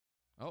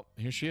Oh,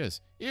 here she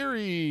is.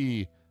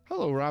 Eerie!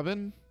 Hello,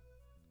 Robin.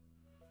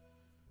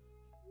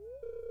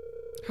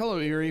 Hello,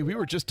 Eerie. We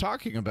were just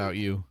talking about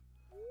you.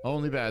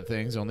 Only bad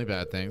things, only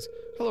bad things.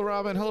 Hello,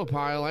 Robin. Hello,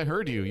 Pyle. I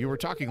heard you. You were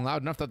talking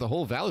loud enough that the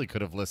whole valley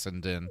could have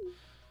listened in.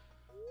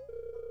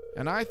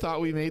 And I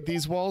thought we made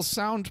these walls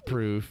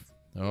soundproof.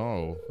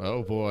 Oh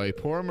boy.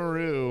 Poor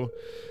Maru.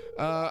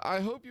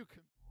 I hope you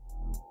can...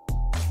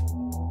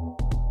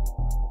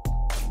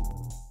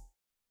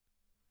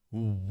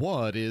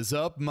 What is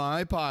up,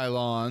 my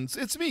pylons?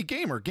 It's me,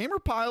 Gamer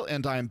Pyle,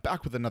 and I am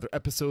back with another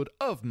episode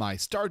of my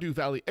Stardew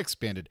Valley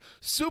Expanded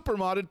Super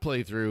Modded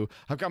playthrough.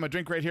 I've got my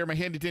drink right here, my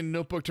handy-dandy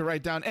notebook to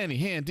write down any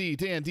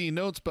handy-dandy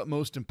notes, but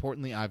most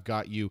importantly, I've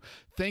got you.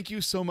 Thank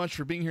you so much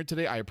for being here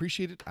today. I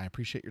appreciate it. I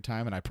appreciate your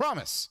time, and I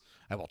promise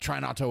I will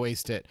try not to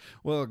waste it.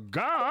 Well,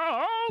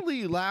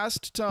 golly,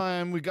 last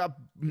time we got...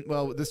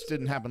 Well, this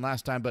didn't happen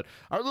last time, but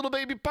our little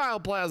baby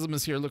Pyleplasm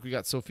is here. Look, we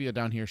got Sophia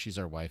down here. She's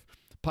our wife.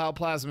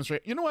 Pyleplasm is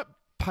right. You know what?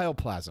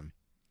 Pyleplasm.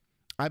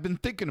 I've been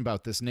thinking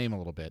about this name a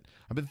little bit.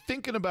 I've been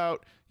thinking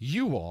about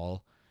you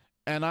all,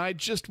 and I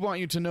just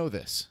want you to know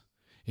this.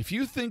 If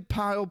you think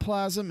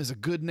Pyleplasm is a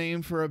good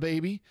name for a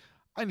baby,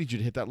 I need you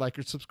to hit that like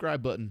or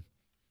subscribe button.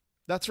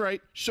 That's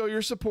right. Show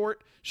your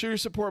support. Show your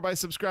support by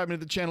subscribing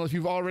to the channel. If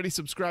you've already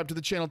subscribed to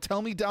the channel,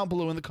 tell me down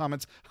below in the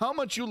comments how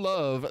much you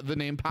love the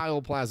name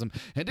Pyleplasm.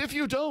 And if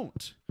you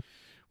don't...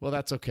 Well,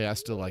 that's okay. I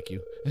still like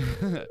you.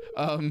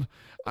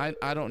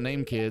 I don't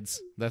name kids.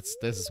 This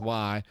is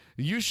why.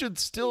 You should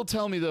still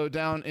tell me though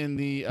down in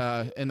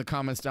the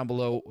comments down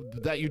below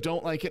that you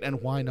don't like it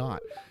and why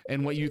not,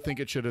 and what you think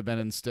it should have been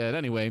instead.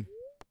 Anyway,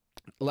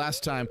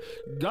 last time,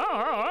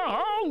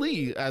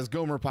 golly, as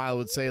Gomer Pyle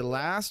would say,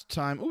 last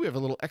time. Oh, we have a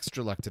little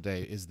extra luck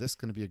today. Is this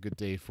going to be a good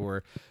day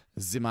for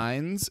the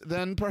mines?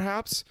 Then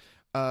perhaps.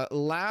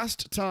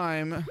 Last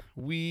time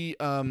we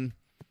did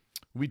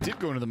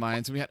go into the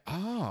mines and we had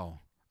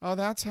Oh,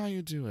 that's how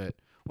you do it.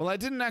 Well, I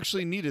didn't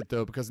actually need it,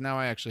 though, because now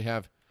I actually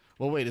have...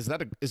 Well, wait, is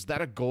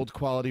that a gold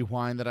quality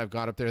wine that I've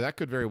got up there? That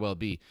could very well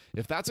be.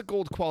 If that's a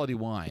gold quality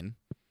wine,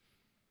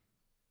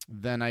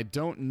 then I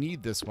don't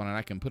need this one, and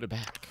I can put it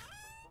back.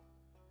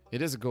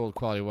 It is a gold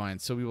quality wine,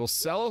 so we will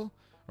sell...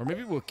 Or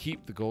maybe we'll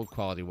keep the gold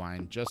quality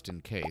wine, just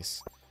in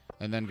case,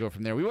 and then go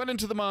from there. We went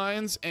into the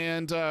mines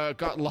and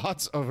got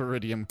lots of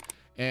iridium.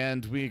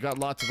 And we got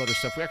lots of other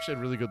stuff. We actually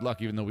had really good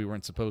luck, even though we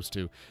weren't supposed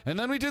to. And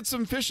then we did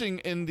some fishing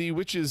in the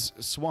witch's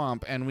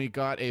swamp, and we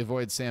got a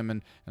void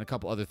salmon and a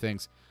couple other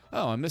things.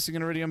 Oh, I'm missing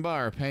an iridium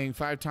bar, paying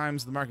 5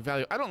 times the market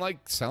value. I don't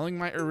like selling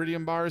my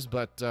iridium bars,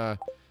 but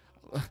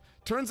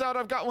turns out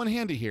I've got one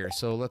handy here.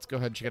 So let's go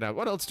ahead and check it out.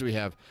 What else do we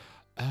have?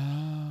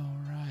 Oh,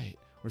 right.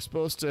 We're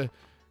supposed to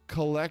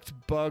collect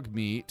bug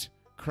meat,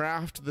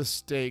 craft the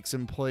steaks,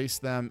 and place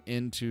them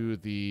into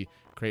the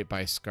crate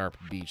by Scarp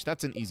Beach.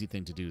 That's an easy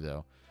thing to do,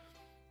 though.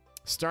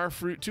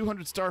 Starfruit,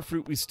 200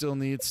 starfruit we still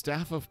need.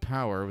 Staff of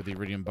Power with the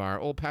iridium bar.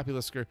 Old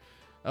Pappylisker.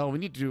 Oh, we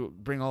need to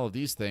bring all of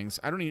these things.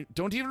 I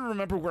don't even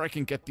remember where I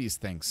can get these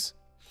things.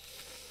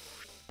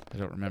 I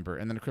don't remember.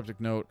 And then a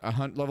cryptic note.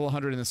 Level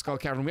 100 in the Skull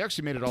Cavern. We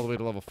actually made it all the way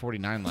to level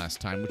 49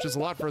 last time, which is a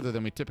lot further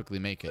than we typically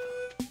make it.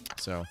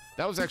 So,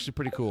 that was actually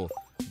pretty cool.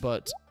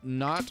 But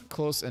not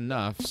close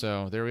enough,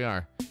 so there we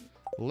are.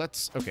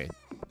 Okay.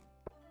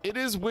 It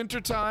is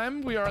winter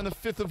time. We are in the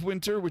 5th of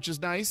winter, which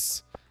is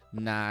nice.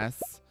 Nice.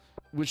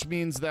 Which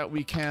means that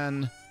we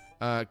can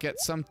get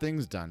some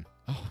things done.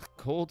 Oh,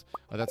 gold.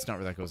 Oh, that's not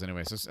where that goes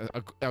anyway. So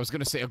I was going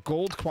to say a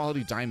gold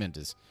quality diamond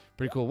is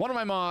pretty cool. One of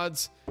my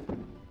mods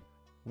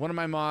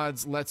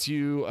lets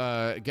you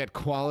get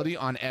quality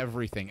on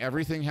everything.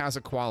 Everything has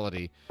a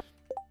quality.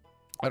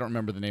 I don't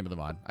remember the name of the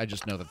mod. I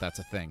just know that that's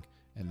a thing.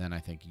 And then I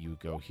think you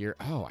go here.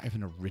 Oh, I have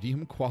an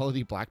iridium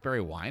quality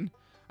blackberry wine?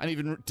 I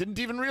didn't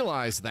even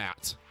realize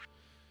that.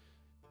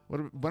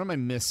 What am I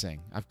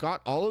missing? I've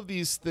got all of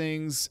these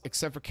things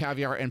except for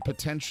caviar and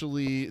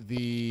potentially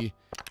the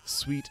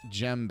sweet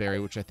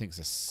gemberry, which I think is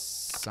a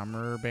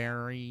summer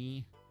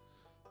berry.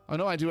 Oh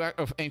no, I do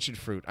have ancient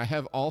fruit. I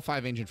have all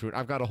 5 ancient fruit.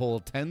 I've got a whole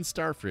 10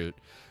 star fruit.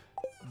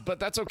 But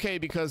that's okay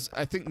because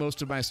I think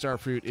most of my star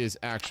fruit is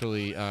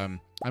actually,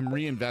 I'm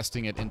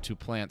reinvesting it into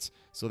plants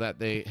so that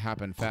they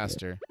happen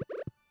faster.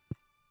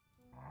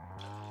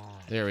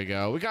 There we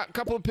go. We got a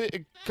couple of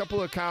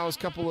cows,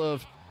 couple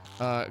of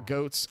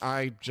goats.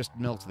 I just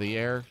milked the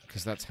air,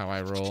 because that's how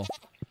I roll.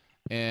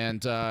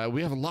 And,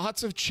 we have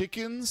lots of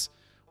chickens.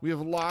 We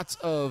have lots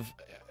of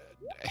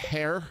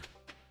hair.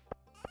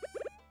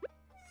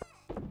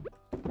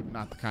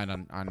 Not the kind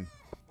on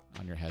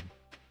your head.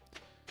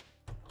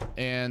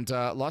 And,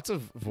 lots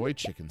of void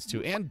chickens,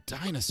 too. And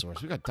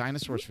dinosaurs. We got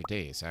dinosaurs for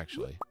days,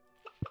 actually.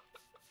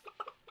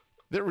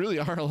 There really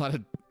are a lot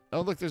of...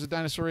 Oh, look, there's a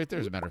dinosaur right there,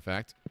 as a matter of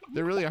fact.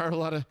 There really are a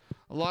lot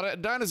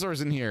of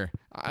dinosaurs in here.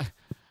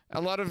 A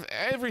lot of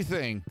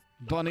everything.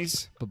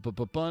 Bunnies.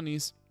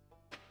 Bunnies.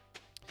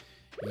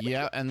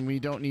 Yeah, and we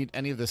don't need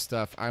any of this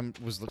stuff. I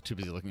was too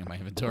busy looking at my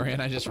inventory,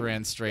 and I just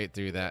ran straight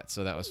through that,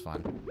 so that was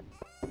fun.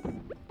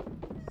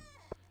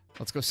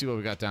 Let's go see what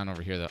we got down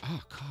over here, though.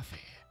 Oh, coffee.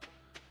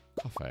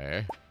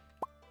 Coffee.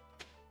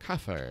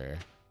 Coffee.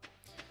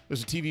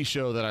 There's a TV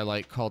show that I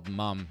like called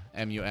Mum,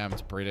 M-U-M.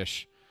 It's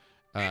British.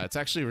 It's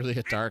actually really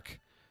a dark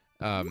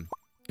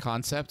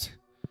concept.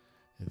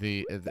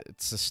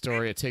 It's a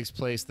story. It takes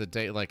place the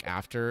day like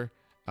after,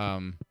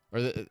 or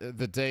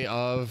the day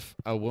of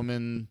a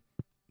woman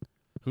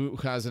who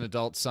has an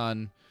adult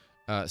son,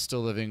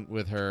 still living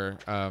with her.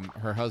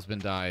 Her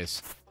husband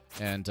dies,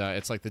 and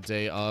it's like the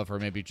day of, or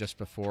maybe just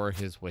before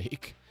his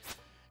wake.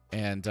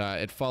 And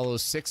it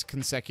follows 6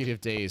 consecutive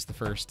days. The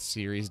first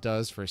series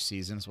does. First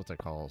season is what they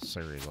call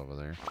series over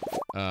there.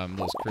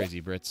 Those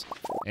crazy Brits.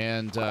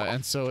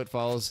 And so it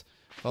follows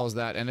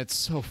that, and it's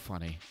so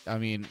funny. I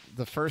mean,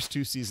 the first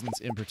 2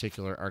 seasons in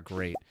particular are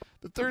great.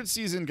 The 3rd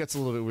season gets a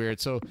little bit weird.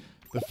 So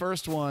the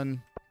first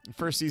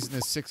season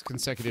is 6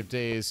 consecutive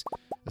days.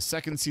 The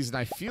 2nd season,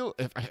 I feel,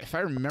 if I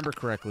remember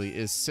correctly,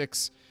 is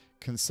 6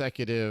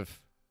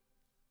 consecutive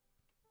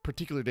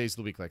particular days of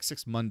the week, like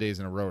 6 Mondays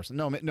in a row or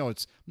something. No,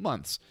 it's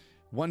months.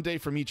 1 day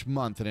from each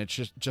month, and it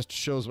just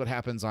shows what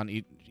happens on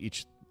in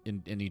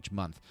each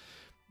month.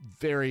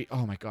 Very,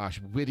 oh my gosh,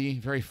 witty,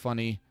 very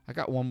funny. I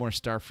got one more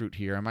starfruit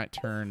here. I might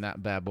turn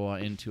that bad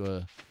boy into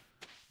a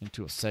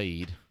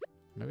seed.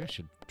 Maybe I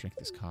should drink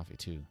this coffee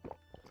too.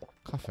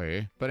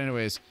 Coffee. But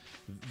anyways,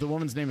 the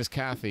woman's name is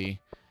Kathy,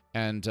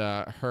 and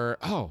her.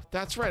 Oh,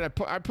 that's right.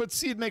 I put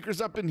seed makers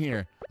up in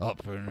here, so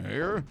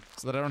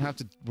that I don't have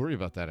to worry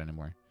about that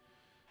anymore.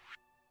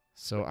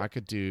 So I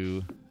could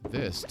do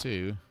this,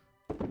 too.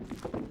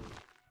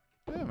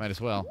 Yeah, might as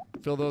well.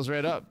 Fill those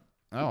right up.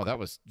 Oh, that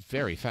was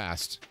very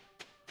fast.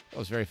 That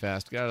was very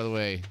fast. Get out of the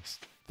way,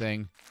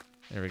 thing.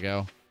 There we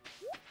go.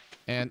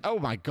 And, oh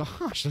my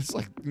gosh, that's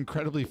like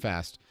incredibly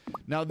fast.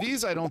 Now,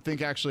 these I don't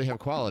think actually have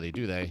quality,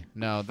 do they?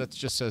 No, that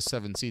just says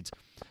 7 seeds.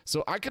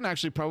 So I can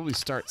actually probably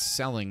start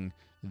selling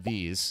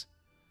these,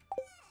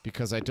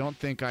 because I don't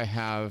think I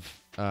have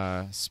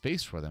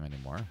space for them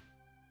anymore.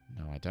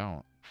 No, I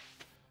don't.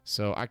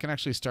 So I can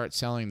actually start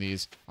selling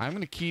these. I think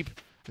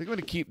I'm going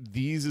to keep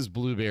these as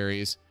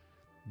blueberries,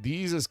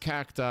 these as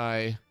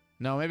cacti.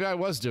 No, maybe I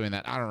was doing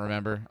that. I don't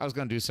remember. I was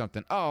going to do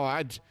something. Oh,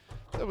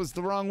 that was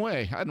the wrong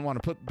way. I didn't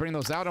want to bring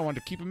those out. I wanted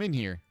to keep them in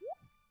here.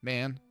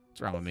 Man,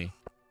 what's wrong with me?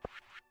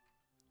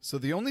 So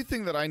the only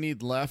thing that I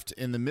need left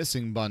in the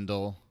missing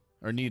bundle,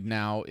 or need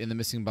now in the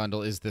missing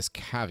bundle, is this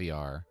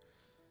caviar,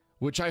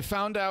 which I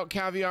found out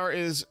caviar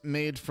is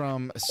made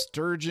from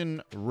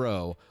Sturgeon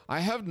Roe. I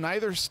have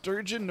neither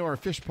sturgeon nor a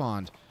fish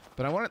pond,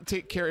 but I want to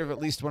take care of at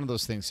least one of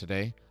those things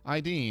today.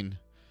 Ideen.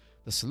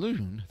 The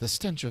saloon, the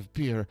stench of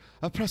beer,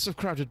 a press of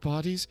crowded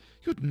bodies.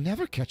 You'd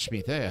never catch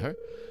me there.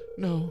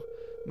 No,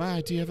 my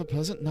idea of a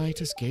pleasant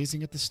night is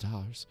gazing at the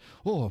stars,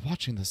 or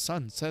watching the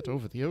sun set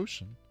over the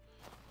ocean.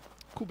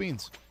 Cool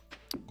beans.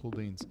 Cool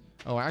beans.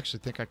 Oh, I actually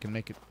think I can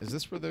make it. Is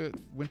this where the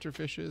winter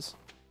fish is?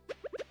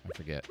 I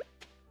forget.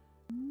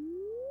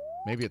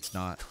 Maybe it's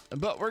not.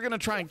 But we're going to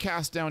try and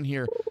cast down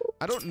here.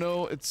 I don't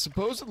know. It's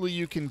supposedly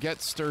you can get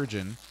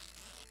sturgeon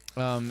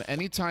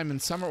anytime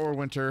in summer or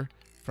winter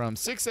from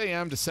 6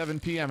 a.m. to 7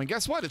 p.m. And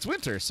guess what? It's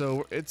winter.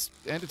 So it's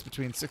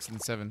between 6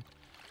 and 7.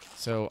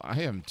 So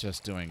I am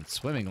just doing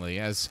swimmingly,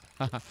 as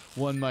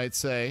one might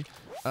say.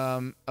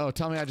 Oh,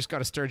 tell me I just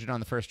got a sturgeon on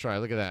the first try.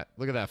 Look at that.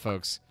 Look at that,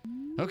 folks.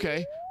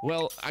 Okay,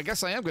 well, I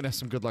guess I am going to have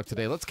some good luck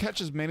today. Let's catch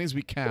as many as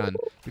we can,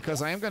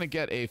 because I am going to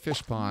get a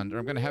fish pond, or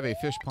I'm going to have a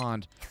fish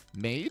pond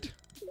made?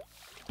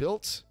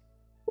 Built?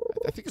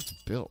 I think it's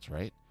built,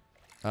 right?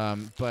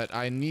 But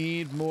I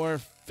need more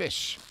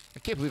fish. I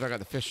can't believe I got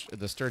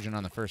the sturgeon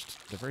on the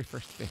very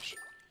first fish.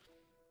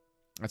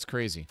 That's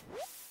crazy.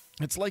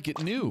 It's like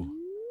it knew.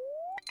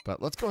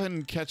 But let's go ahead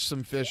and catch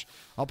some fish.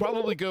 I'll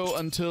probably go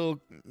until,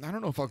 I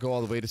don't know if I'll go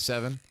all the way to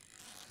 7.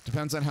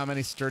 Depends on how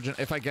many sturgeon,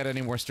 if I get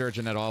any more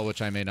sturgeon at all,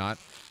 which I may not.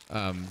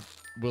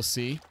 We'll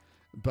see.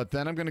 But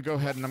then I'm going to go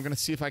ahead and I'm going to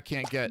see if I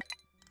can't get,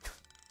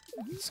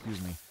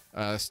 excuse me,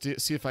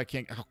 see if I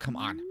can't, oh, come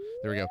on.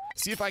 There we go.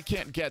 See if I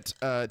can't get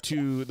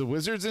to the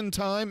wizards in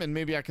time, and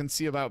maybe I can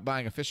see about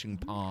buying a fishing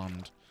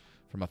pond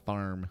from a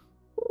farm.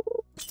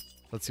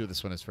 Let's see what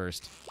this one is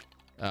first.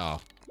 Oh,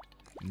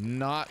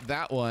 not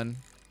that one.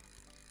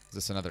 Is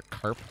this another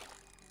carp?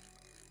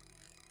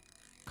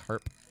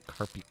 Carp.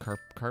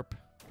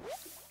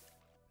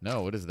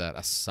 No, what is that?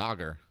 A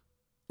sauger.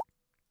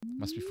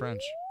 Must be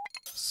French.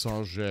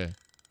 Sauge.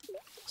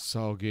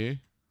 Sauge.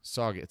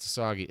 Soggy. It's a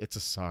soggy. It's a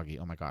soggy.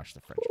 Oh my gosh,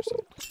 the French are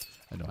so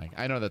annoying.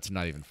 I know that's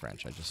not even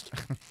French. I just...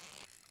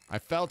 I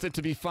felt it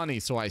to be funny,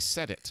 so I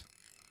said it.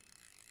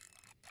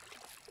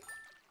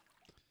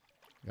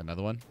 Got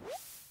another one?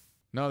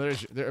 No,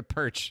 there's a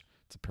perch.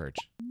 It's a perch.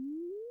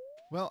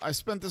 Well, I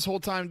spent this whole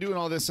time doing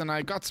all this, and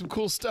I got some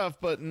cool stuff,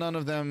 but none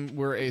of them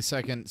were a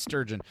second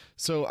sturgeon.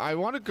 So I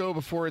want to go,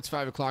 before it's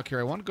 5 o'clock here,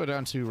 I want to go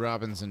down to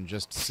Robin's and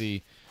just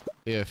see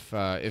if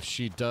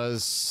she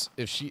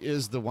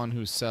is the one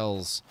who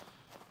sells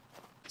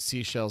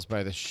seashells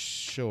by the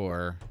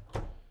shore.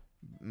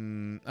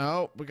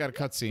 Oh, we got a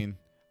cutscene.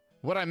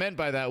 What I meant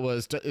by that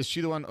was, is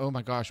she the one? Oh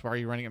my gosh, why are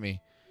you running at me?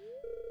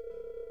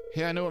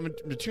 Hey, I know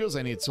what materials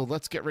I need, so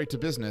let's get right to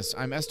business.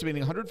 I'm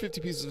estimating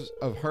 150 pieces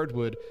of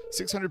hardwood,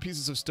 600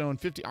 pieces of stone,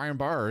 50 iron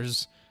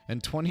bars,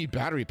 and 20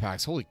 battery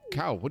packs. Holy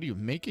cow, what are you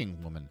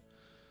making, woman?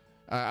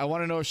 I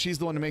want to know if she's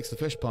the one who makes the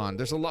fish pond.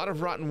 There's a lot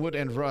of rotten wood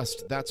and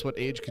rust. That's what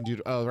age can do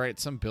to... Oh, right,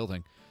 some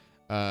building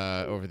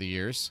over the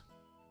years.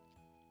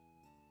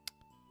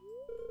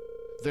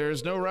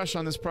 There's no rush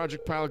on this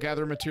project, Pyle.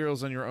 Gather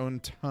materials on your own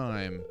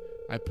time.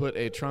 I put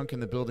a trunk in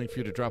the building for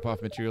you to drop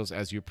off materials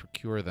as you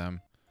procure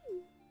them.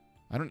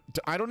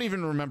 I don't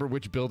even remember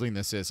which building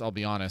this is, I'll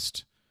be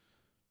honest.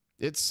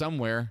 It's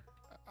somewhere.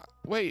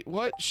 Wait,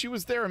 what? She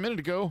was there a minute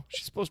ago.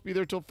 She's supposed to be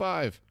there till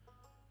 5.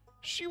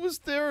 She was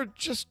there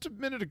just a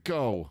minute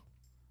ago.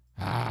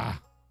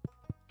 Ah.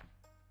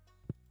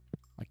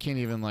 I can't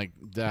even, like...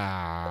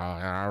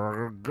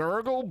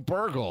 Gurgle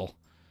burgle.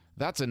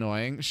 That's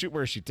annoying. Shoot,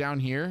 where is she?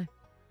 Down here?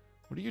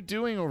 What are you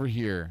doing over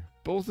here?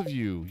 Both of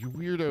you. You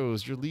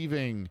weirdos. You're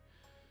leaving.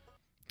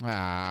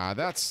 Ah,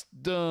 that's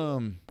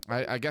dumb.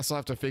 I guess I'll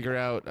have to figure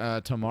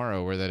out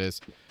tomorrow where that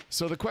is.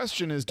 So the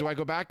question is, do I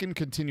go back and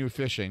continue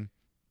fishing?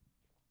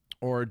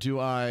 Or do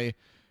I...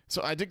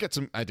 So I did get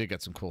some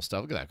cool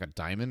stuff. Look at that. I've got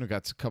diamond. We've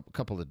got a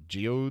couple of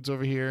geodes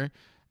over here.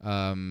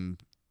 A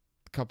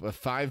couple of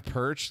 5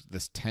 perch.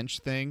 This tench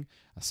thing.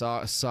 I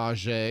saw a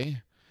sage.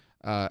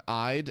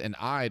 Eyed. And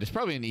eyed. It's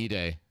probably an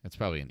E-day. It's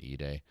probably an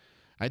E-day.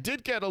 I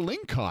did get a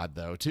ling cod,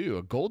 though, too.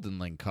 A golden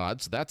ling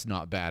cod, so that's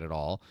not bad at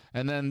all.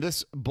 And then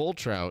this bull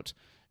trout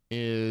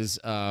is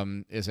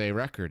a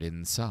record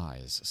in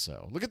size.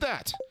 So look at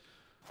that.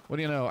 What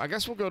do you know? I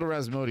guess we'll go to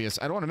Rasmodius.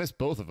 I don't want to miss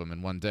both of them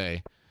in one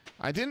day.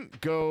 I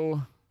didn't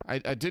go... I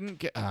didn't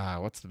get...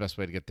 what's the best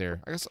way to get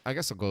there? I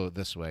guess I'll go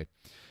this way.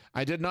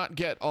 I did not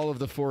get all of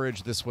the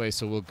forage this way,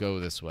 so we'll go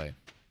this way.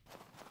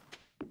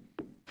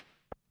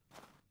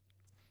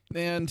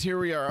 And here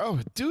we are. Oh,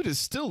 dude is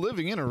still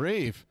living in a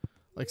rave.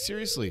 Like,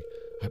 seriously.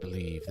 I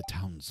believe the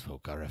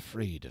townsfolk are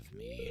afraid of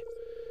me.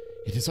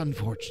 It is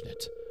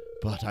unfortunate,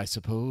 but I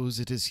suppose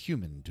it is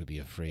human to be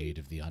afraid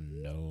of the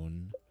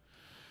unknown.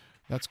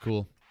 That's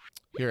cool.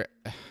 Here,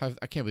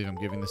 I can't believe I'm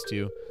giving this to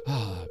you.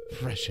 Ah,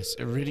 precious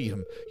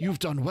iridium. You've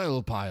done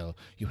well, Pyle.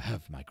 You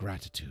have my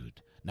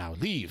gratitude. Now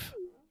leave.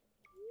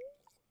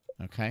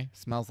 Okay,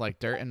 smells like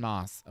dirt and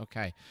moss.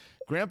 Okay.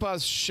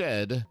 Grandpa's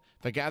shed.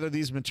 If I gather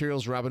these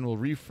materials, Robin will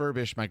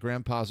refurbish my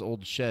grandpa's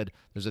old shed.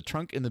 There's a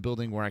trunk in the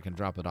building where I can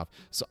drop it off.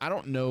 So I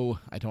don't know.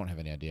 I don't have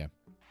any idea.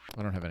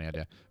 I don't have any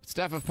idea.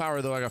 Staff of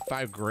Power, though, I got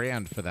 5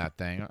 grand for that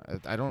thing.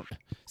 I don't...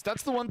 So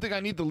that's the one thing I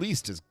need the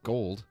least is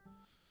gold.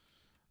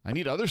 I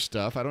need other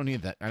stuff. I don't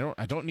need that.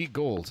 I don't need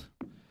gold.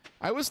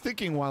 I was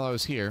thinking while I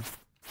was here,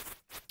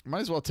 might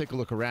as well take a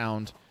look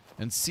around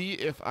and see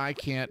if I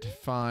can't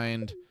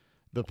find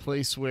the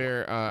place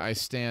where I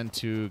stand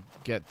to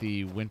get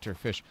the winter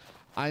fish.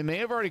 I may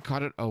have already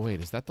caught it. Oh,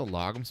 wait. Is that the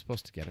log I'm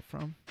supposed to get it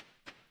from?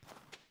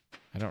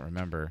 I don't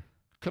remember.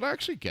 Could I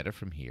actually get it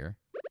from here?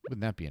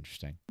 Wouldn't that be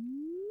interesting?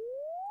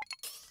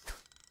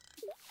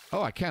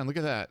 Oh, I can. Look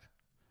at that.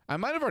 I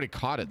might have already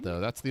caught it, though.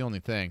 That's the only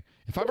thing.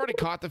 If I've already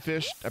caught the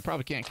fish, I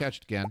probably can't catch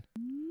it again.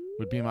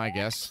 Would be my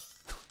guess.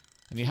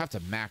 And you have to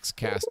max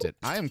cast it.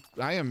 I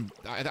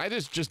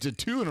just did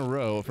 2 in a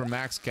row for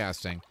max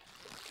casting.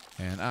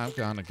 And I'm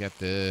gonna get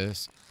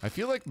this. I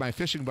feel like my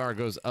fishing bar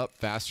goes up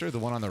faster, the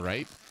one on the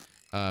right,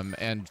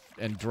 and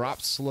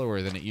drops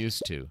slower than it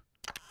used to.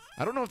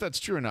 I don't know if that's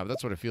true or not, but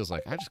that's what it feels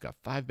like. I just got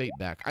 5 bait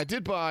back. I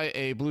did buy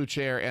a blue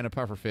chair and a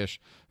puffer fish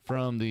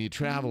from the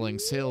traveling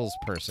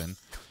salesperson.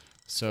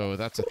 So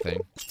that's a thing.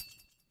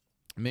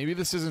 Maybe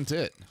this isn't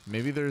it.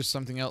 Maybe there's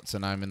something else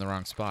and I'm in the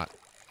wrong spot.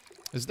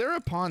 Is there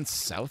a pond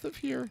south of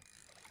here?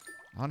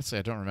 Honestly,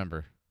 I don't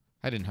remember.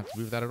 I didn't have to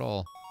move that at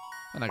all.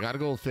 And I got a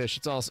goldfish.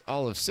 It's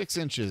all of 6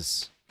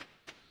 inches.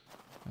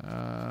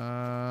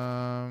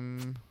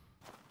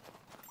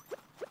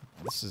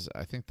 This is,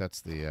 I think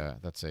that's the,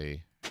 that's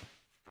a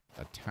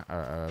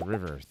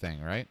river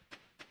thing, right?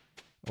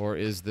 Or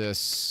is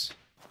this...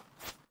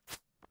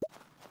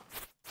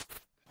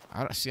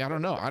 I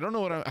don't know. I don't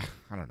know what I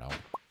don't know.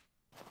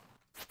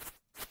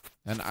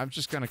 And I'm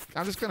just gonna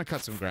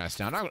cut some grass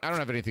down. I don't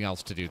have anything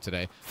else to do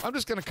today. I'm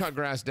just gonna cut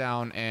grass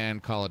down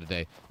and call it a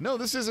day. No,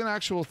 this is an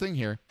actual thing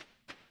here.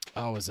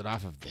 Oh, is it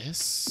off of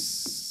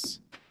this?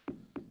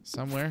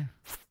 Somewhere?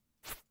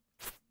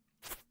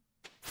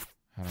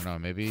 I don't know.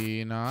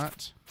 Maybe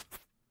not.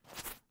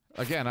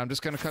 Again, I'm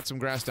just gonna cut some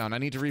grass down. I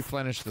need to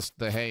replenish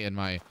the hay in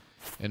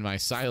my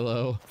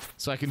silo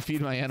so I can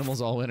feed my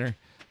animals all winter.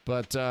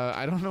 But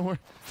I don't know where.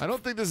 I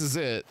don't think this is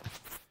it.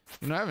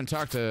 You know, I haven't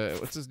talked to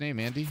what's his name,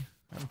 Andy.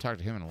 I haven't talked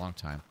to him in a long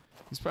time.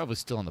 He's probably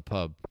still in the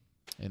pub,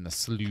 in the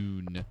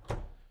saloon.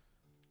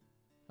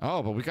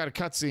 Oh, but we got a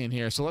cutscene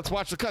here, so let's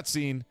watch the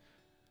cutscene.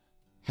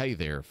 Hey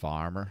there,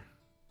 farmer.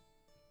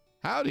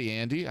 Howdy,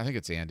 Andy. I think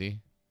it's Andy.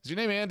 Is your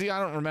name Andy?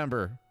 I don't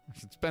remember.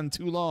 It's been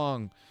too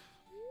long.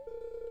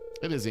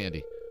 It is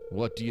Andy.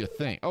 What do you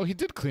think? Oh, he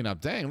did clean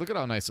up. Dang, look at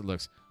how nice it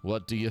looks.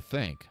 What do you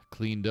think?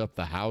 Cleaned up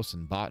the house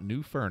and bought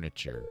new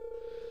furniture.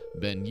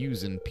 Been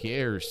using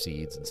Pierre's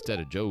seeds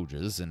instead of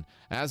George's, and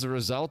as a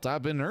result,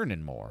 I've been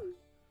earning more.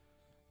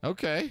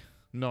 Okay.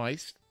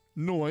 Nice.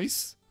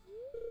 Nice.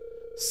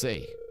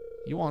 Say,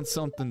 you want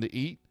something to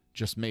eat?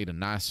 Just made a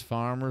nice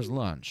farmer's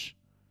lunch.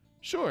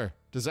 Sure.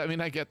 Does that mean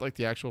I get, like,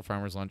 the actual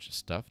farmer's lunch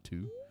stuff,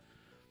 too?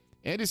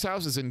 Andy's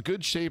house is in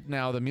good shape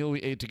now. The meal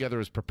we ate together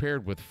is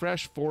prepared with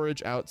fresh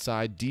forage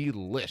outside.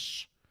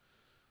 Delish.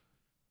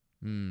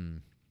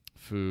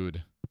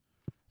 Food.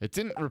 It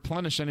didn't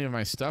replenish any of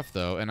my stuff,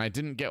 though, and I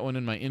didn't get one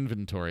in my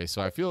inventory,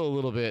 so I feel a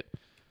little bit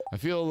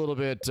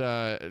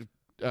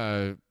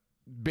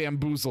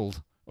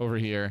bamboozled over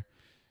here.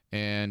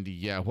 And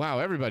yeah, wow,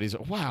 everybody's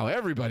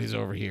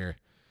over here.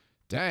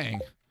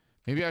 Dang.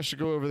 Maybe I should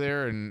go over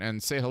there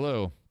and say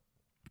hello.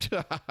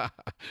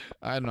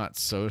 I'm not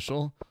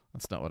social.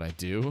 That's not what I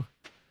do.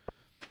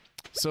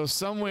 So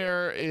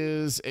somewhere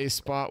is a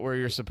spot where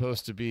you're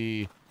supposed to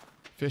be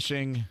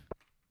fishing.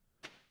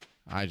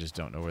 I just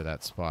don't know where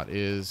that spot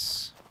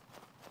is.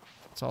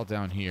 It's all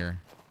down here.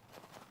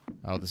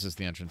 Oh, this is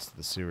the entrance to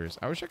the sewers.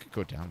 I wish I could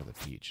go down to the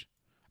beach.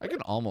 I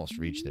can almost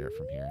reach there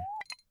from here.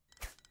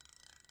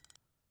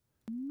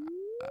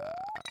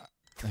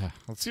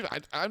 Let's see.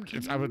 I'm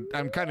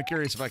kind of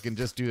curious if I can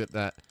just do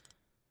that.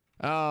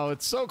 Oh,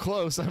 it's so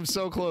close. I'm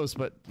so close,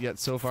 but yet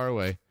so far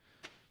away.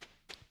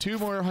 2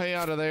 more hay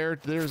out of there.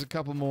 There's a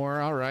couple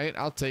more. All right,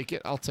 I'll take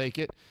it. I'll take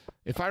it.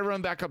 If I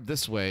run back up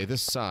this way,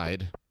 this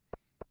side.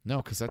 No,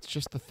 because that's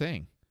just the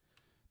thing.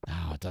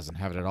 No, it doesn't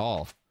have it at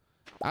all.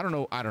 I don't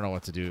know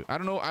what to do. I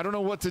don't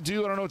know what to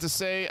do. I don't know what to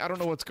say. I don't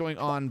know what's going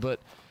on, but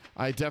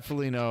I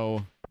definitely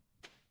know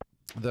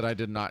that I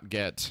did not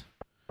get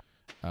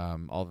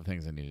all the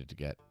things I needed to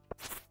get.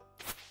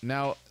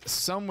 Now,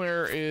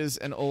 somewhere is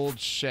an old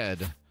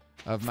shed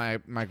of my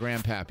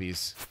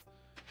grandpappy's.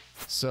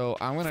 So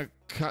I'm gonna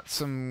cut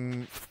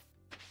some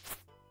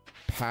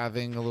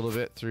pathing a little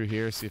bit through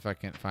here, see if I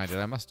can't find it.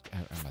 I must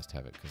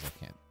have it because I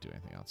can't do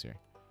anything else here.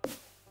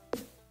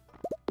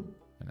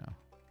 I know.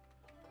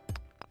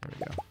 There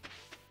we go.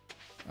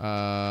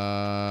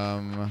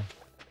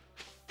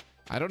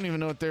 I don't even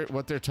know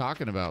what they're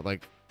talking about.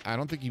 Like, I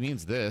don't think he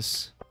means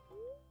this.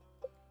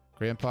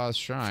 Grandpa's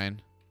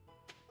shrine.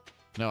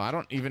 No, I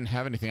don't even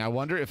have anything. I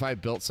wonder if I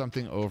built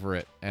something over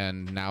it,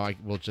 and now I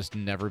will just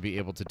never be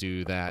able to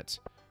do that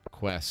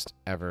quest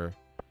ever.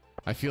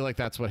 I feel like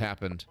that's what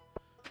happened.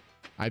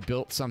 I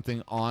built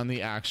something on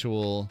the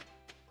actual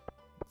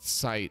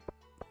site,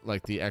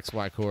 like the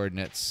XY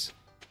coordinates.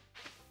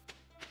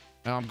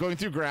 Now I'm going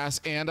through grass,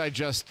 and I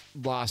just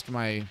lost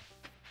my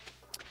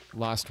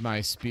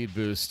speed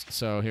boost.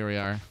 So here we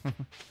are.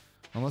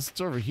 Unless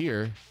it's over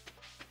here.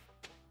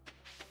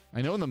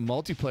 I know in the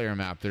multiplayer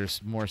map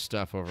there's more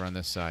stuff over on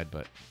this side,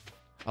 but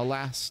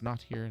alas, not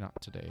here, not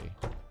today.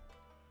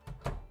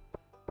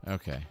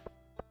 Okay.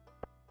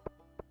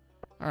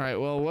 Alright,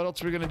 well, what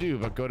else are we gonna do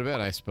but go to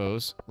bed, I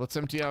suppose? Let's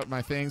empty out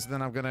my things, and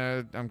then I'm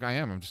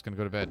just gonna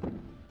go to bed.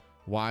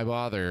 Why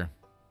bother?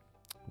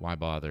 Why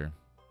bother?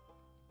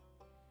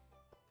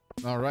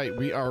 Alright,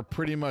 we are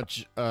pretty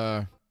much,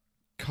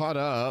 caught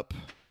up,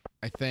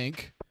 I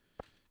think.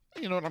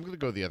 You know what, I'm gonna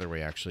go the other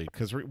way, actually,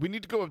 because we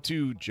need to go up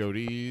to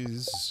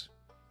Jody's,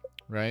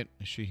 right?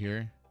 Is she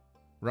here?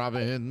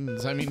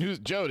 Robin's, I mean, who's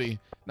Jody?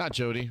 Not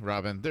Jody,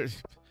 Robin.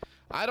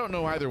 I don't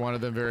know either one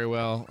of them very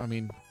well. I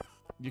mean,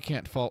 you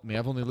can't fault me.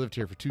 I've only lived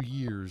here for 2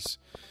 years,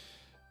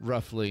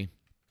 roughly.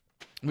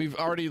 We've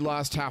already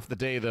lost half the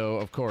day, though,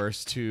 of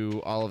course,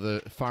 to all of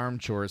the farm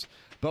chores.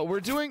 But we're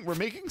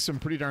making some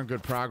pretty darn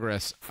good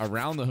progress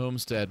around the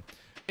homestead.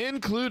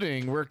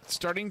 Including, we're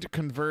starting to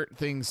convert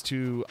things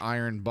to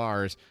iron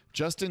bars,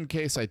 just in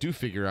case I do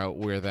figure out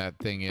where that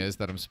thing is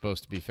that I'm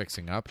supposed to be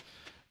fixing up.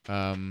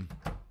 I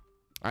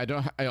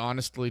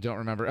honestly don't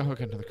remember. Oh, I got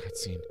another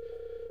cutscene.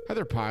 Hi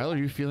there, Pyle. Are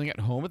you feeling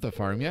at home at the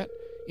farm yet?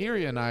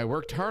 Erie and I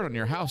worked hard on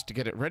your house to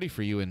get it ready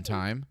for you in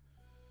time.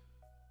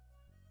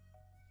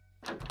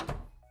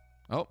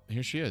 Oh,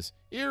 here she is.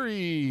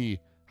 Erie!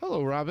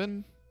 Hello,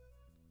 Robin.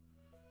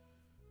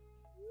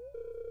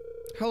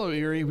 Hello,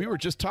 Erie. We were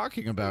just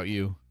talking about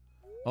you.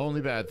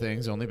 Only bad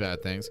things, only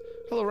bad things.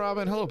 Hello,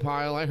 Robin. Hello,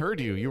 Pyle. I heard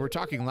you. You were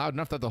talking loud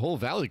enough that the whole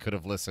valley could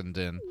have listened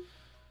in.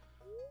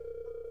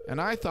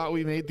 And I thought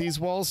we made these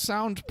walls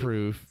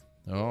soundproof.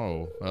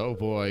 Oh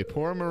boy.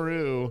 Poor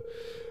Maru.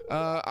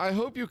 I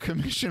hope you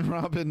commission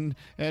Robin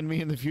and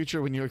me in the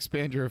future when you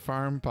expand your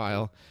farm,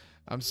 Pyle.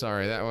 I'm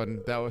sorry,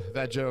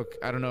 that joke,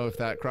 I don't know if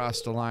that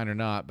crossed a line or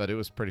not, but it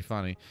was pretty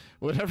funny.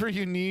 Whatever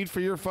you need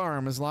for your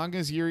farm, as long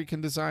as Yuri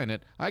can design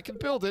it, I can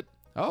build it.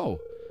 Oh,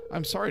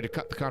 I'm sorry to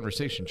cut the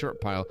conversation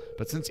short, Pyle,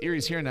 but since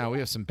Erie's here now, we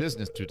have some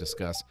business to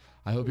discuss.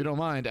 I hope you don't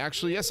mind.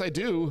 Actually, yes, I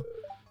do.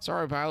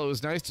 Sorry, Pyle, it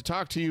was nice to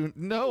talk to you.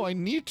 No, I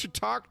need to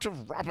talk to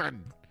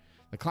Robin.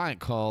 The client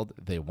called.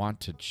 They want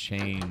to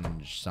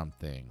change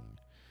something.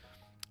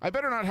 I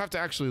better not have to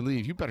actually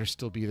leave. You better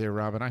still be there,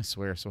 Robin, I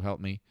swear, so help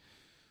me.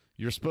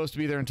 You were supposed to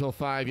be there until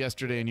 5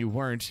 yesterday, and you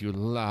weren't. You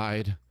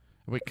lied.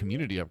 Wait,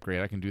 community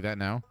upgrade. I can do that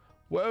now.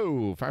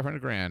 Whoa, 500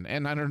 grand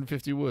and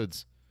 950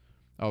 woods.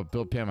 Oh,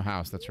 build Pam a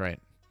house. That's right.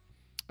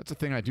 That's a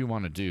thing I do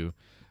want to do.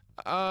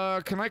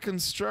 Can I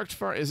construct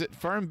farm? Is it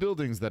farm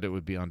buildings that it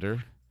would be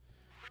under?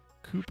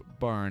 Coop,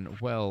 barn,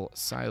 well,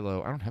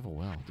 silo. I don't have a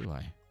well, do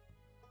I?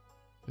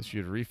 This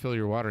you'd refill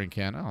your watering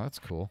can. Oh, that's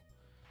cool.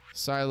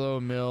 Silo,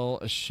 mill,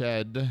 a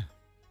shed.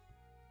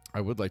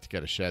 I would like to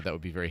get a shed. That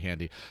would be very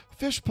handy.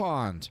 Fish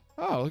pond.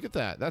 Oh, look at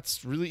that.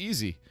 That's really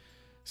easy.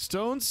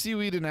 Stone,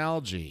 seaweed, and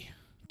algae.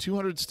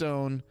 200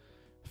 stone,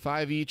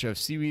 5 each of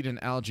seaweed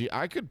and algae.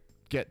 I could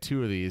get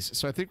 2 of these,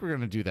 so I think we're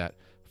going to do that.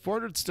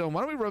 400 stone.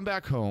 Why don't we run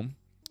back home,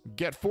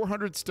 get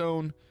 400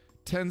 stone,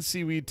 10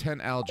 seaweed,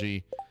 10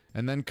 algae,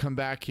 and then come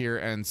back here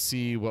and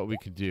see what we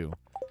could do.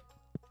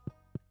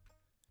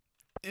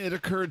 It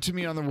occurred to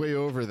me on the way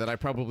over that I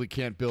probably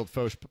can't build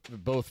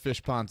both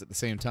fish ponds at the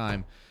same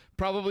time.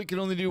 Probably can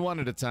only do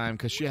one at a time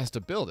because she has to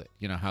build it.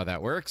 You know how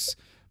that works.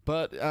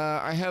 But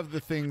I have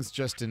the things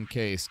just in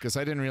case, because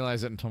I didn't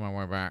realize it until my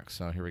way back,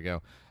 so here we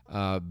go.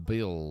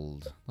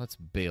 Build. Let's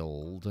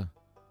build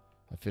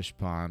a fish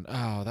pond.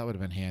 Oh, that would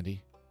have been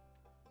handy.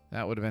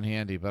 That would have been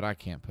handy, but I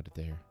can't put it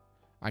there.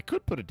 I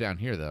could put it down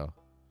here, though.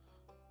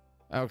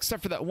 Oh,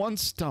 except for that one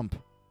stump.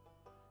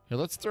 Here,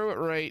 let's throw it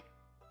right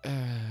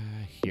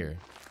here.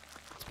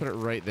 Let's put it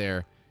right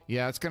there.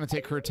 Yeah, it's going to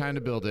take her time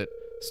to build it.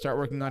 Start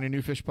working on your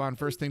new fish pond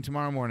first thing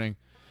tomorrow morning.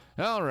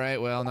 All right,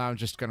 well, now I'm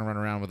just going to run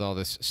around with all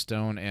this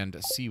stone and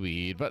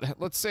seaweed. But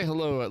let's say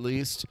hello, at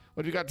least.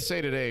 What have you got to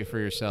say today for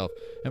yourself?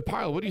 And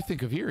Pyle, what do you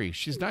think of Erie?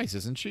 She's nice,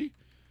 isn't she?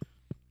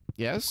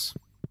 Yes?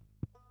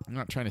 You're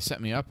not trying to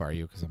set me up, are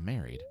you? Because I'm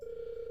married.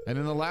 And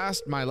in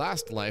my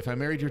last life, I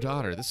married your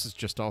daughter. This is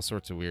just all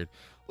sorts of weird.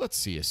 Let's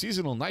see. A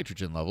seasonal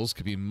nitrogen levels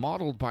could be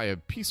modeled by a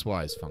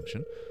piecewise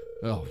function.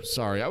 Oh,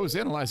 sorry. I was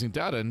analyzing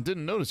data and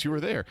didn't notice you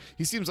were there.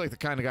 He seems like the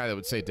kind of guy that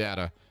would say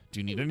data. Do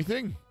you need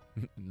anything?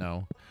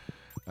 No.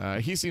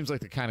 He seems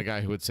like the kind of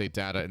guy who would say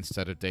data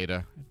instead of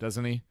data,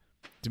 doesn't he?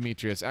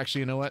 Demetrius.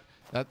 Actually, you know what?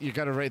 You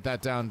got to write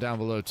that down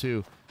below,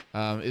 too.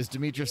 Is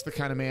Demetrius the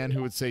kind of man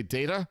who would say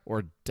data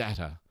or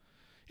data?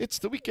 It's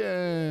the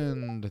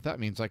weekend. That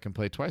means I can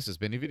play twice as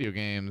many video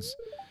games.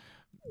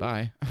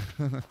 Bye.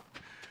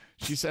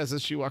 She says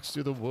as she walks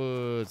through the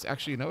woods.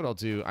 Actually, you know what I'll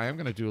do? I am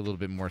going to do a little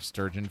bit more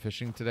sturgeon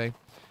fishing today.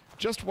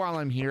 Just while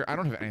I'm here. I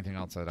don't have anything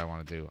else that I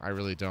want to do. I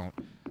really don't.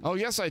 Oh,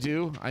 yes, I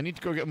do. I need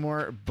to go get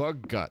more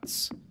bug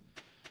guts.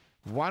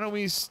 Why don't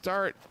we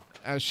start,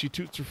 as she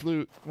toots her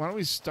flute, why don't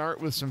we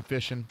start with some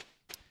fishing,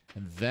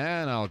 and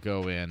then I'll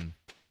go in.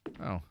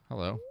 Oh,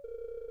 hello.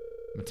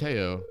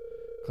 Mateo,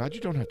 glad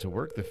you don't have to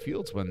work the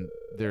fields when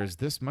there's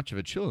this much of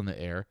a chill in the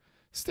air.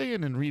 Stay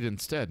in and read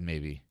instead,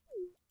 maybe.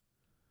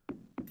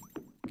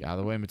 Get out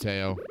of the way,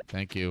 Mateo.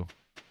 Thank you.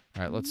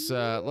 All right, let's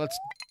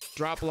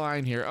drop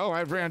line here. Oh,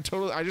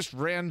 I just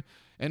ran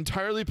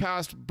entirely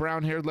past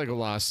brown-haired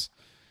Legolas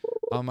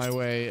on my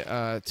way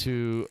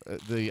to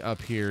the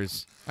up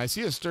here's. I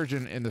see a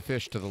sturgeon in the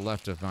fish to the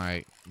left of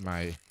I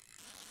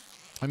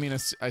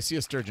see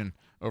a sturgeon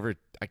over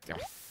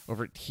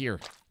here,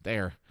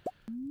 there,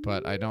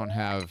 but I don't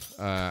have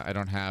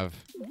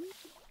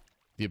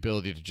the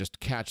ability to just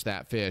catch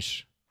that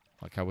fish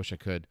like I wish I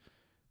could.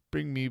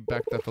 Bring me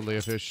back that fillet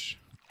of fish.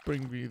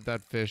 Bring me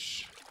that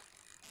fish.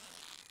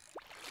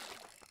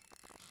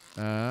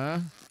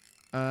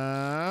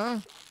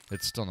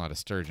 It's still not a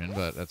sturgeon,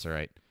 but that's all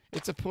right.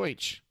 It's a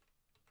poich.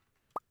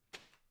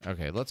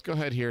 Okay, let's go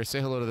ahead here,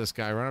 say hello to this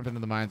guy, run up into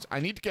the mines.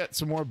 I need to get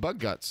some more bug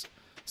guts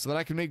so that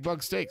I can make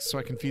bug steaks so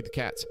I can feed the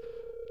cats.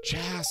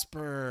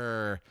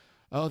 Jasper.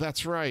 Oh,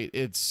 that's right.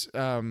 It's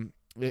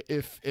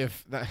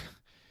if that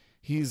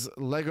he's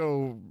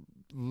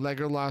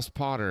Legolas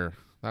Potter.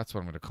 That's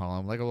what I'm going to call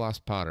him,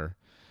 Legolas Potter.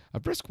 A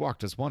brisk walk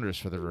does wonders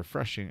for the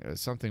refreshing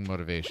something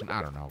motivation.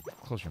 I don't know.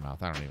 Close your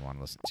mouth. I don't even want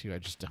to listen to you. I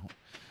just don't.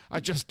 I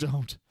just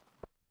don't.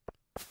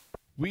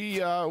 We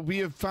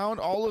have found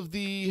all of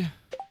the,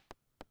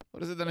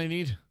 what is it that I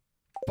need?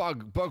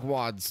 Bug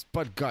wads,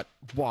 bug gut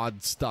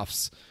wad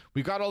stuffs.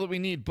 We got all that we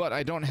need, but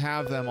I don't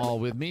have them all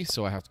with me,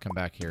 so I have to come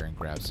back here and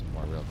grab some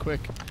more real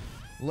quick.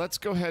 Let's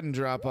go ahead and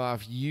drop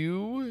off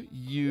you.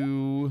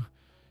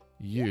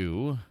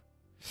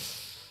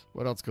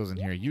 What else goes in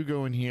here? You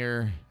go in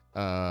here.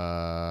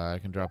 I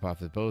can drop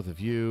off with both of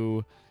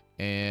you,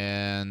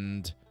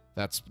 and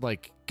that's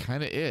like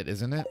kind of it,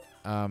 isn't it?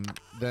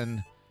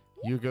 Then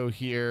you go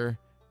here.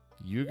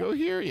 You go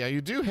here? Yeah, you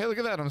do. Hey, look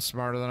at that. I'm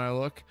smarter than I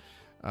look.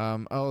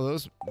 Oh,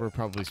 those were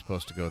probably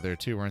supposed to go there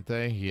too, weren't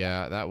they?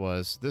 Yeah, that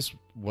was. This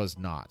was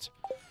not.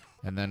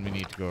 And then we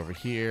need to go over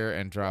here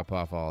and drop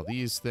off all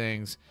these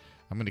things.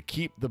 I'm going to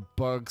keep the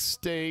bug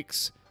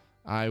steaks.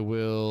 I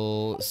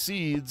will...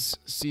 Seeds,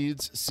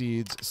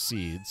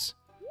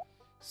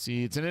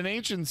 and an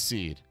ancient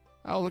seed.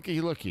 Oh,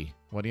 looky.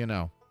 What do you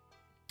know?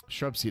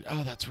 Shrub seed.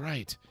 Oh, that's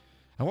right.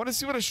 I want to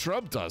see what a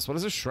shrub does. What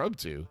does a shrub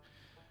do?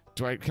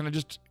 Can I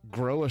just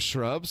grow a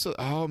shrub? So,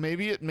 oh,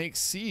 maybe it makes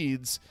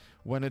seeds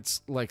when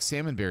it's like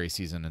salmonberry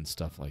season and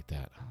stuff like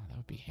that. Oh, that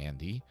would be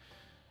handy.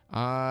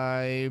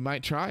 I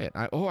might try it.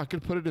 I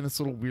could put it in this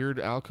little weird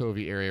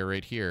alcovey area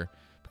right here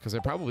because I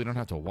probably don't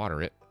have to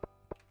water it.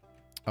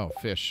 Oh,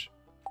 fish.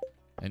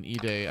 An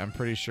E-day. I'm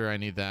pretty sure I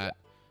need that.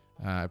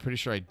 I'm pretty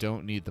sure I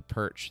don't need the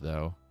perch,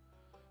 though.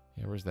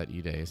 Yeah, where's that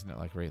E-day? Isn't it,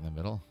 like, right in the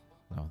middle?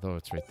 No, though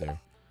it's right there.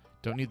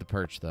 Don't need the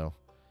perch, though.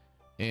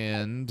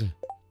 And...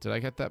 did I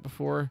get that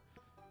before?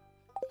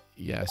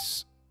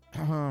 Yes.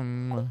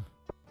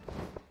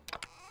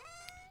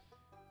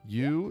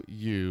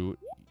 You.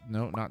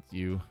 No, not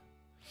you.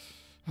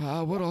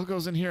 What all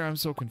goes in here? I'm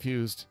so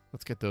confused.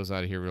 Let's get those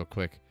out of here real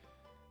quick.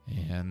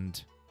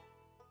 And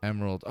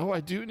emerald. Oh, I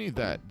do need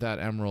that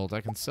emerald.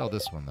 I can sell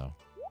this one, though.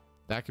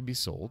 That can be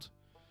sold.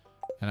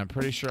 And I'm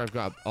pretty sure I've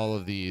got all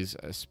of these.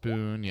 A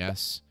spoon,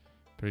 yes.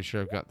 Pretty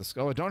sure I've got the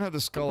skull. Oh, I don't have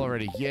the skull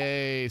already.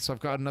 Yay! So I've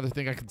got another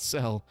thing I can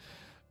sell.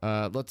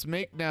 Let's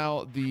make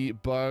now the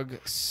bug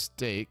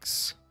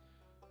steaks.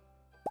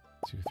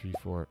 2, 3,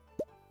 4,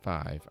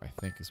 5, I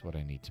think is what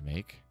I need to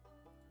make.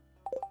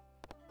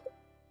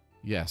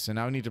 Yes, and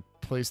now I need to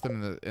place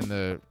them in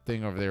the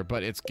thing over there,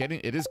 but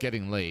it is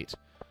getting late.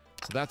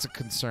 So that's a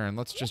concern.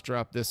 Let's just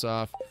drop this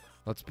off.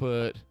 Let's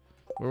put,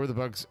 where were the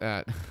bugs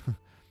at?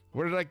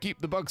 Where did I keep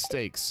the bug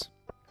steaks?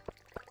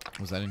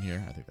 Was that in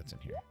here? I think that's in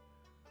here.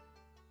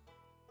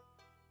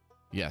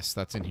 Yes,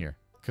 that's in here.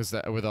 Because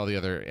that with all the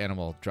other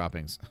animal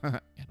droppings.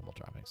 Animal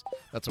droppings.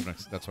 That's what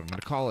I'm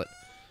gonna call it.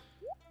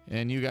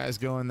 And you guys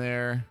go in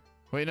there.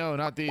 Wait, no,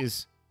 not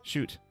these.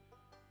 Shoot.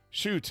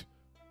 Shoot.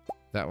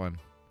 That one.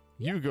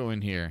 You go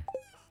in here.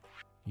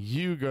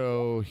 You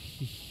go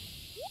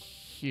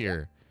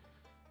here.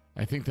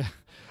 I think that...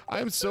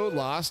 I'm so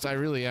lost. I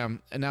really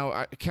am. And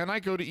now, can I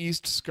go to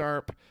East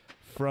Scarp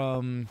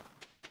from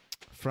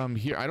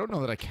here? I don't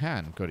know that I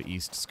can go to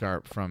East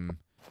Scarp from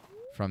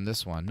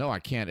this one. No, I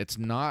can't. It's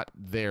not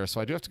there.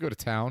 So I do have to go to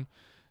town.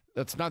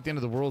 That's not the end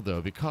of the world,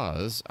 though,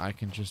 because I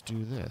can just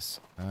do this.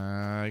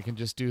 I can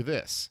just do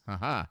this.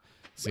 Haha.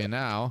 See,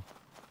 now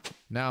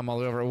I'm all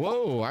the way over.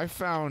 Whoa, I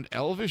found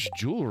elvish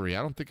jewelry.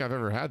 I don't think I've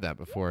ever had that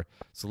before.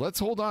 So let's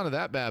hold on to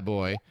that bad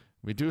boy.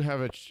 We do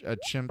have a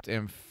chimped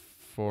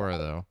amphora,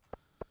 though.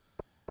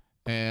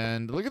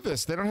 And look at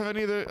this. They don't have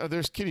any of the...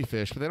 there's kitty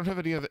fish, but they don't have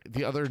any of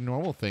the other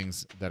normal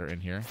things that are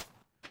in here.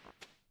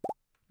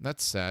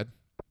 That's sad.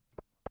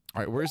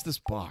 All right, where's this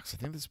box? I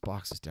think this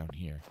box is down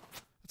here.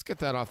 Let's get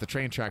that off the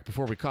train track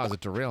before we cause a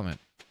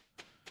derailment.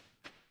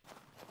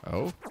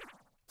 Oh?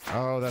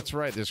 Oh, that's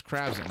right. There's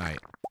crabs at night.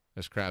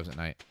 There's crabs at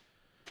night.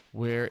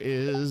 Where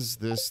is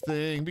this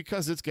thing?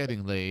 Because it's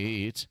getting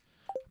late.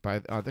 By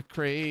the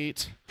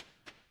crate.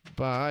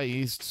 By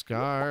East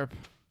Scarp.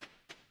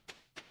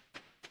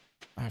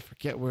 I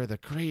forget where the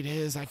crate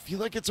is. I feel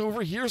like it's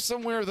over here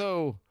somewhere,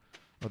 though.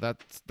 Oh,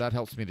 that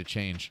helps me to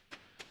change.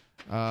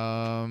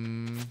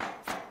 Bruh.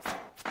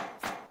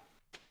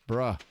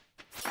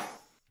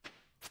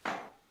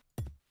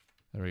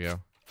 There we go.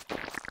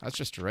 That's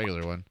just a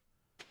regular one.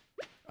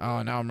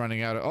 Oh, now I'm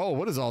running out of... Oh,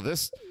 what is all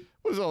this?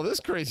 What is all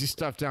this crazy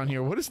stuff down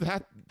here? What is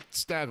that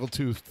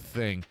snaggletooth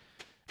thing?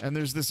 And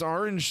there's this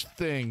orange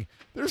thing.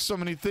 There's so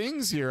many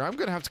things here. I'm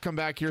going to have to come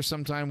back here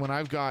sometime when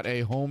I've got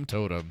a home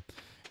totem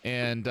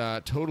and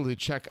totally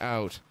check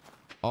out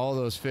all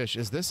those fish.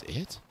 Is this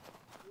it?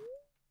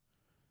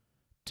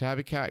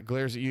 Tabby cat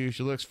glares at you.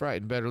 She looks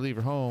frightened. Better leave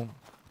her home.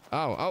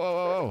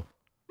 Oh.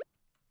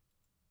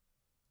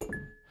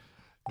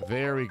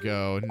 There we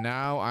go.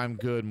 Now I'm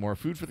good. More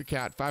food for the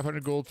cat.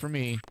 500 gold for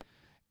me.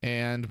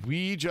 And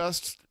we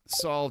just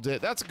solved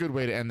it. That's a good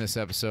way to end this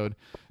episode.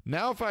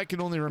 Now if I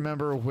can only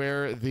remember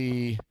where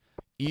the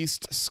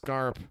East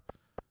Scarp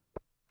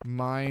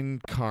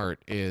mine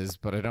cart is,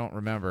 but I don't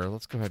remember.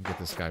 Let's go ahead and get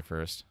this guy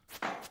first.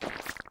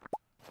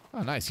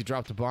 Oh, nice. He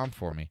dropped a bomb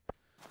for me.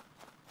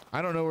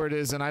 I don't know where it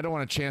is, and I don't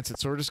want to chance it,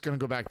 so we're just going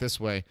to go back this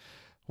way.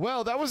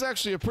 Well, that was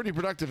actually a pretty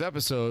productive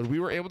episode. We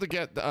were able to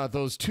get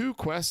those 2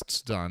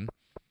 quests done.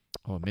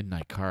 Oh,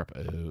 Midnight Carp.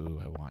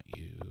 Oh, I want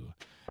you.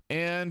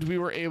 And we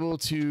were able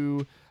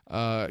to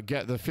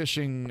get the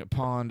fishing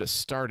pond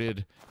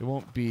started. It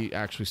won't be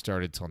actually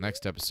started till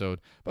next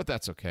episode, but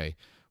that's okay.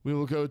 We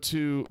will go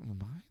to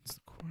mine's the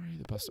quarry,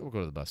 the bus. We'll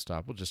go to the bus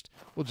stop. We'll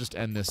just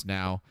end this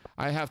now.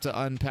 I have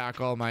to unpack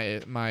all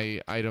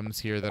my items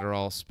here that are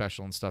all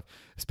special and stuff,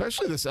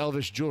 especially this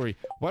elvish jewelry.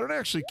 Why don't I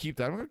actually keep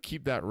that? I'm going to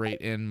keep that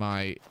right in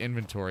my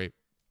inventory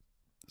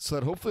so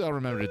that hopefully I'll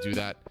remember to do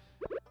that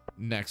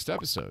next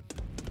episode.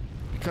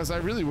 Because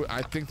I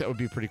think that would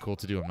be pretty cool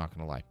to do, I'm not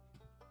going to lie.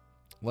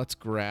 Let's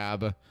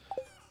grab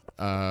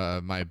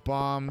my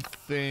bomb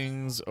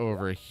things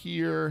over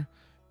here.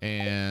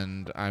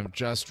 And I'm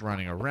just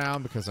running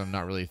around because I'm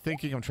not really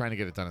thinking. I'm trying to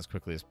get it done as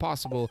quickly as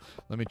possible.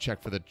 Let me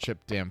check for the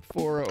chipped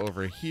amphora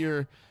over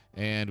here.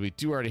 And we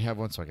do already have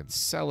one, so I can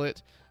sell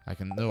it. I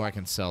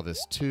can sell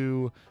this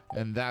too.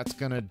 And that's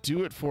going to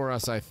do it for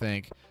us, I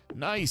think.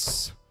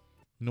 Nice.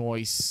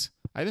 Nice.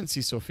 I didn't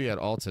see Sophia at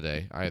all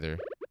today, either.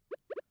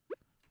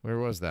 Where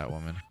was that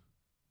woman?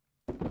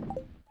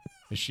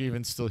 Is she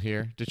even still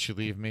here? Did she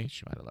leave me?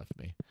 She might have left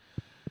me.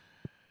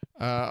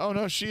 Oh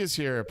no, she is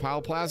here.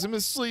 Pyleplasm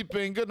is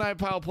sleeping. Good night,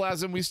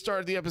 Pyleplasm. We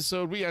started the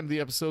episode. We end the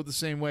episode the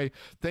same way.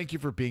 Thank you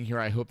for being here.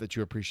 I hope that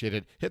you appreciate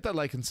it. Hit that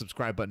like and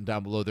subscribe button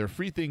down below. There are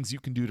free things you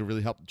can do to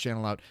really help the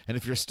channel out. And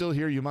if you're still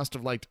here, you must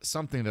have liked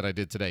something that I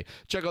did today.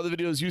 Check out the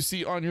videos you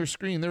see on your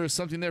screen. There is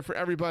something there for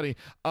everybody.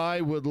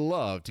 I would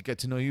love to get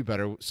to know you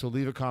better. So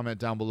leave a comment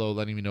down below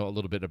letting me know a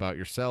little bit about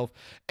yourself.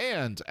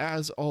 And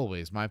as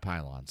always, my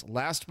pylons,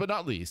 last but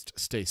not least,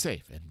 stay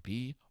safe and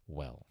be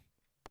well.